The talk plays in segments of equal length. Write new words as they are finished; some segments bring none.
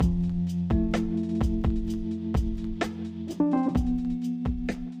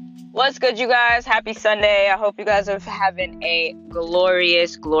What's good, you guys? Happy Sunday. I hope you guys are having a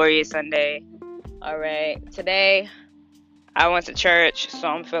glorious, glorious Sunday. All right. Today, I went to church, so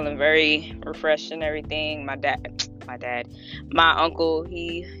I'm feeling very refreshed and everything. My uncle,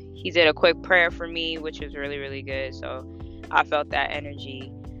 he did a quick prayer for me, which was really, really good. So I felt that energy.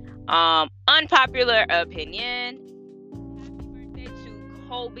 Unpopular opinion. Happy birthday to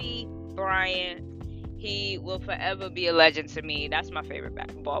Kobe Bryant. He will forever be a legend to me. That's my favorite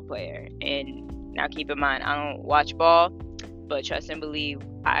basketball player. And now keep in mind, I don't watch ball, but trust and believe,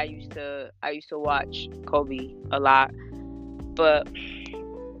 I used to watch Kobe a lot. But he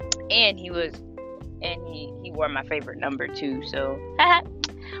wore my favorite number too. So,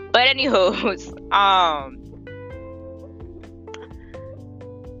 but anywho,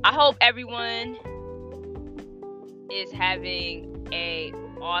 I hope everyone is having a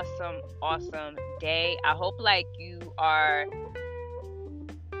awesome day. I hope you are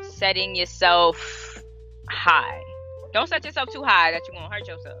setting yourself high. Don't set yourself too high that you're gonna hurt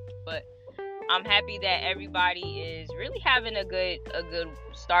yourself. But I'm happy that everybody is really having a good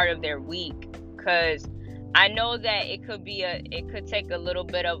start of their week, because I know that it could take a little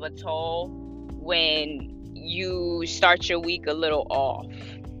bit of a toll when you start your week a little off.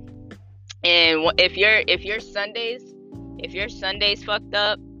 And if your Sunday's fucked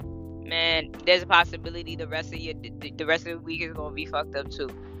up, man, there's a possibility the rest of the week is gonna be fucked up too.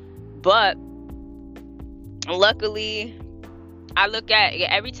 But luckily, I look at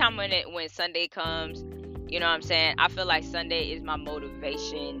every time when Sunday comes, you know what I'm saying? I feel like Sunday is my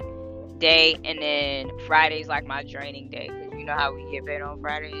motivation day, and then Friday's like my draining day, because you know how we get paid on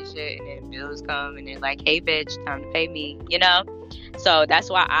Friday and shit, and then bills come, and then like, hey bitch, time to pay me, you know? So that's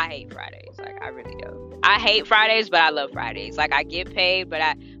why I hate Fridays. I really do. I hate Fridays, but I love Fridays. I get paid, but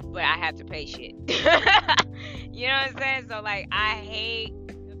I have to pay shit. You know what I'm saying? So I hate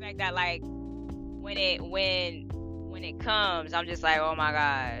the fact that when it comes, I'm just like, oh my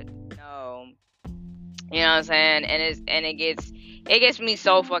god, no. You know what I'm saying? And it gets me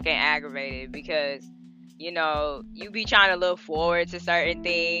so fucking aggravated, because you be trying to look forward to certain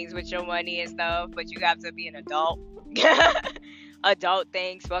things with your money and stuff, but you have to be an adult. Adult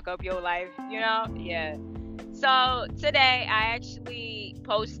things fuck up your life, Yeah. So today I actually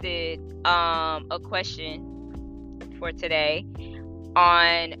posted a question for today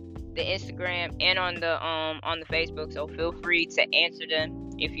on the Instagram and on the Facebook, so feel free to answer them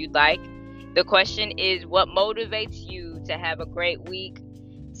if you'd like. The question is, what motivates you to have a great week?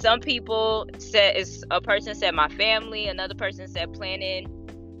 Some people said, a person said my family, another person said planning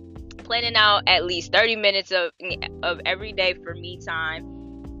out at least 30 minutes of every day for me time.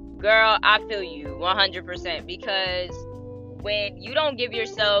 Girl, I feel you 100%, because when you don't give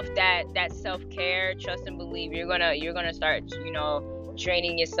yourself that self-care, trust and believe, you're gonna start,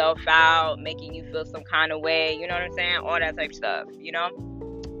 draining yourself out, making you feel some kind of way, you know what I'm saying? All that type of stuff,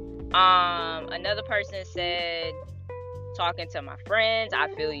 Another person said talking to my friends. I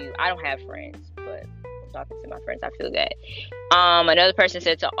feel you. I don't have friends, but talking to my friends, I feel that. Another person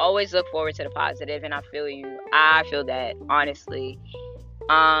said to always look forward to the positive, and I feel you. I feel that, honestly.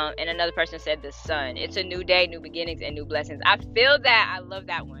 And another person said the sun. It's a new day, new beginnings, and new blessings. I feel that. I love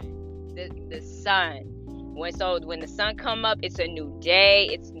that one. The sun. When the sun come up, it's a new day.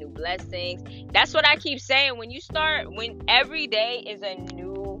 It's new blessings. That's what I keep saying. When every day is a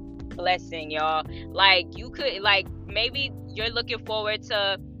new blessing, y'all. You could, maybe you're looking for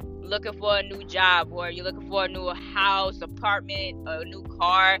a new job, or you're looking for a new house, apartment, a new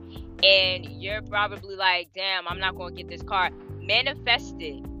car, and you're probably like, damn, I'm not going to get this car. Manifest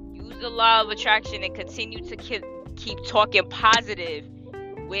it. Use the law of attraction and continue to keep talking positive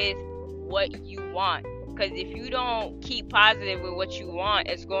with what you want. Because if you don't keep positive with what you want,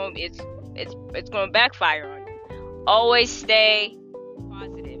 it's going to backfire on you. Always stay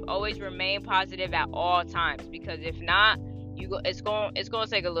positive. Always remain positive at all times, because if not, it's going to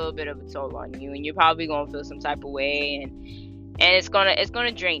take a little bit of a toll on you, and you're probably going to feel some type of way, and it's going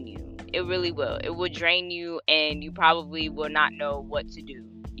to drain you. It really will. It will drain you, and you probably will not know what to do.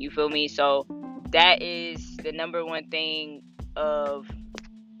 You feel me? So that is the number one thing of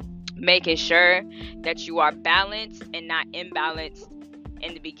making sure that you are balanced and not imbalanced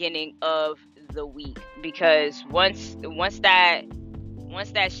in the beginning of the week, because once that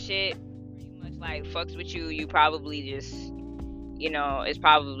shit pretty much fucks with you, you probably just, you're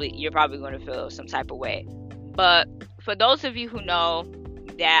probably going to feel some type of way. But for those of you who know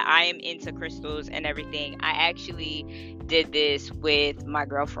that I am into crystals and everything, I actually did this with my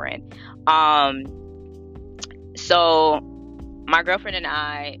girlfriend. So my girlfriend and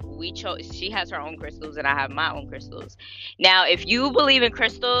I, we chose, she has her own crystals and I have my own crystals. Now, if you believe in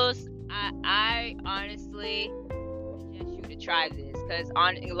crystals, I honestly suggest you to try this, because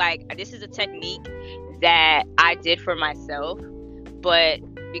this is a technique that I did for myself, but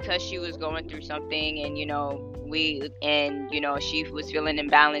because she was going through something, and she was feeling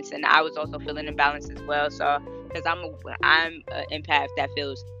imbalanced, and I was also feeling imbalanced as well. So, because I'm an empath that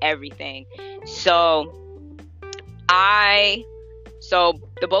feels everything. So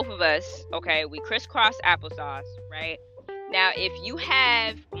the both of us, okay, we crisscross applesauce, right? Now, if you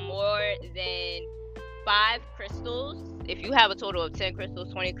have more than 5 crystals, if you have a total of 10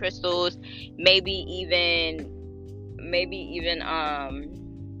 crystals, 20 crystals, maybe even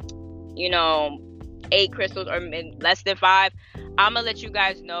 8 crystals, or less than 5, I'm gonna let you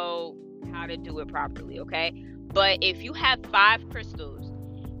guys know how to do it properly, okay? But if you have 5 crystals,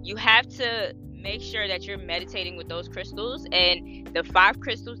 you have to make sure that you're meditating with those crystals, and the 5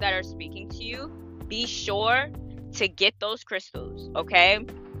 crystals that are speaking to you, be sure to get those crystals, okay?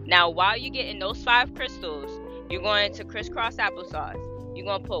 Now, while you're getting those 5 crystals, you're going to crisscross applesauce. You're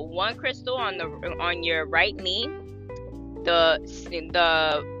going to put 1 crystal on your right knee, the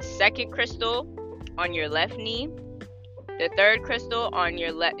second crystal on your left knee, the third crystal on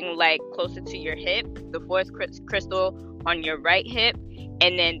your left, like closer to your hip, the 4th crystal on your right hip,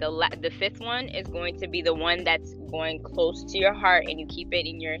 and then the 5th one is going to be the one that's going close to your heart, and you keep it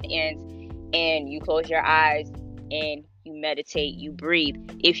in your hands, and you close your eyes, and you meditate, you breathe.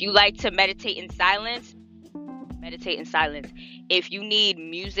 If you like to meditate in silence, meditate in silence. If you need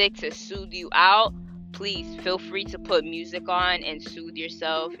music to soothe you out, please feel free to put music on and soothe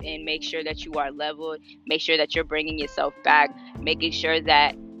yourself, and make sure that you are leveled. Make sure that you're bringing yourself back, making sure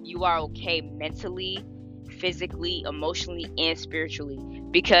that you are okay mentally, physically, emotionally, and spiritually,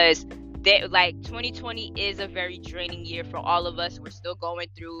 because 2020 is a very draining year for all of us. We're still going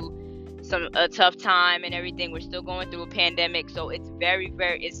through a tough time and everything. We're still going through a pandemic, so it's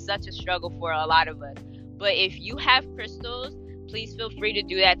it's such a struggle for a lot of us. But if you have crystals, please feel free to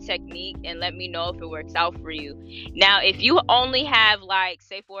do that technique and let me know if it works out for you. Now, if you only have,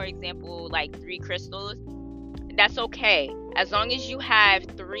 say for example, 3 crystals, that's okay. As long as you have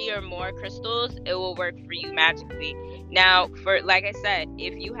 3 or more crystals, it will work for you magically. Now, like I said,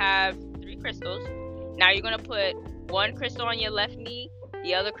 if you have 3 crystals, now you're going to put 1 crystal on your left knee,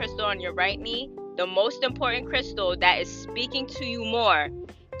 the other crystal on your right knee. The most important crystal that is speaking to you more,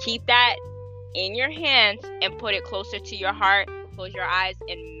 keep that in your hands and put it closer to your heart. Close your eyes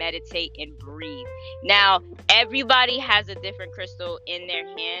and meditate and breathe. Now, everybody has a different crystal in their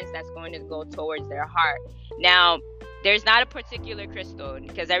hands that's going to go towards their heart. Now, there's not a particular crystal,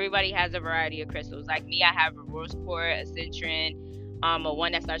 because everybody has a variety of crystals. Like me, I have a rose quartz, a citron, a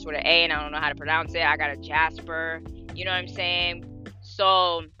one that starts with an A and I don't know how to pronounce it. I got a jasper. You know what I'm saying?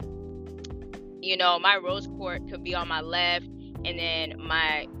 So, my rose quartz could be on my left, and then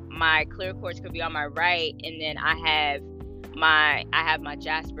my clear quartz could be on my right, and then I have my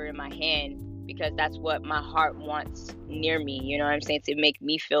jasper in my hand, because that's what my heart wants near me, you know what I'm saying, to make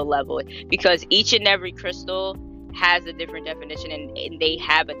me feel leveled, because each and every crystal has a different definition, and they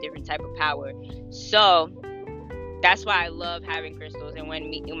have a different type of power. So that's why I love having crystals. And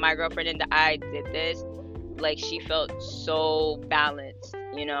when my girlfriend and I did this, she felt so balanced,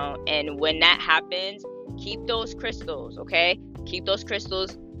 and when that happens, keep those crystals, okay? Keep those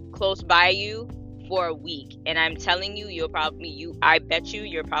crystals close by you for a week, and I'm telling you, I bet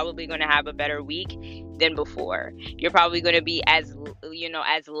you're probably going to have a better week than before. You're probably going to be as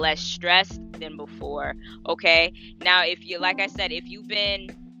less stressed than before, okay? Now, if you've been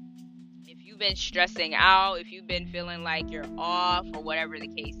stressing out, if you've been feeling like you're off or whatever the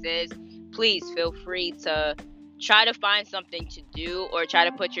case is, please feel free to try to find something to do, or try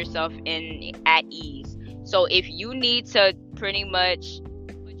to put yourself at ease. So if you need to pretty much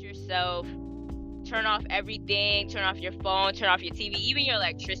put yourself, turn off everything, turn off your phone, turn off your TV, even your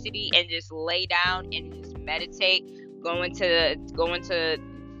electricity, and just lay down and just meditate, go into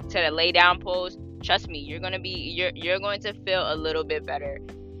the lay down pose, trust me, you're going to feel a little bit better.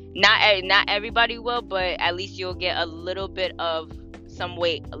 Not everybody will, but at least you'll get a little bit of some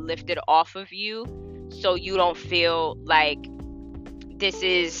weight lifted off of you, so you don't feel like this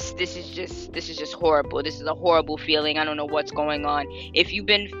is just horrible. This is a horrible feeling. I don't know what's going on. If you've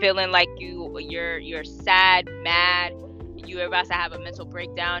been feeling like you're sad, mad, you're about to have a mental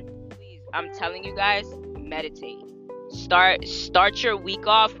breakdown, please, I'm telling you guys, meditate. Start your week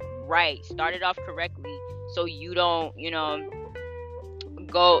off right. Start it off correctly, so you don't,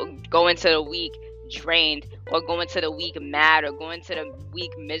 go into the week drained, or go into the week mad, or go into the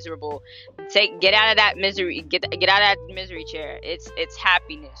week miserable. Get out of that misery. Get out of that misery chair. It's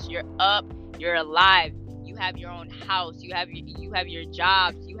happiness. You're up. You're alive. You have your own house. You have your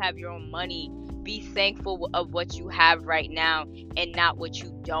jobs. You have your own money. Be thankful of what you have right now and not what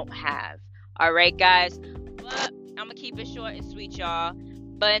you don't have. All right, guys. But I'm gonna keep it short and sweet, y'all.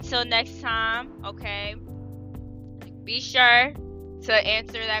 But until next time, okay. Be sure to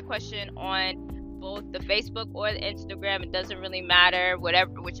answer that question on both the Facebook or the Instagram. It doesn't really matter,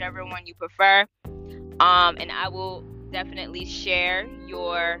 whichever one you prefer. And I will definitely share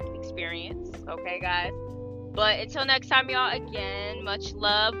your experience. Okay, guys. But until next time, y'all, again, much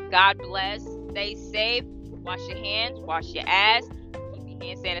love. God bless. Stay safe. Wash your hands. Wash your ass. Keep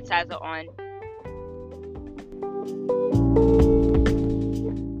your hand sanitizer on.